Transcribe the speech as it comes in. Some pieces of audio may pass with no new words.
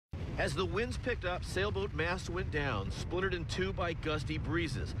As the winds picked up, sailboat masts went down, splintered in two by gusty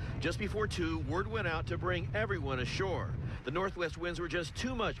breezes. Just before 2, word went out to bring everyone ashore. The northwest winds were just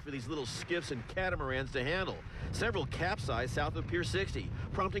too much for these little skiffs and catamarans to handle. Several capsized south of Pier 60,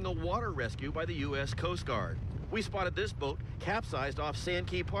 prompting a water rescue by the U.S. Coast Guard. We spotted this boat capsized off Sand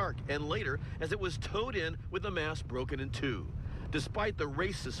Key Park, and later as it was towed in with the mast broken in two. Despite the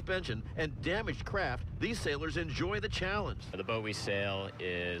race suspension and damaged craft, these sailors enjoy the challenge. The boat we sail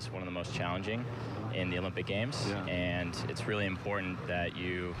is one of the most challenging in the Olympic Games, and it's really important that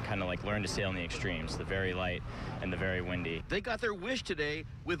you kind of like learn to sail in the extremes, the very light and the very windy. They got their wish today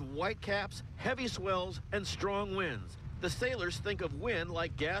with white caps, heavy swells, and strong winds. The sailors think of wind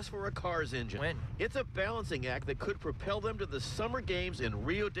like gas for a car's engine. Wind. It's a balancing act that could propel them to the Summer Games in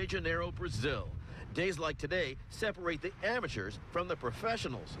Rio de Janeiro, Brazil. Days like today separate the amateurs from the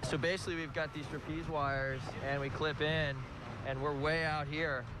professionals. So basically we've got these trapeze wires and we clip in and we're way out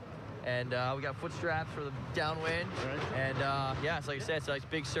here. And we got foot straps for the downwind. And yeah, it's like I said, it's like a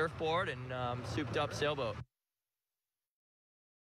big surfboard and souped up sailboat.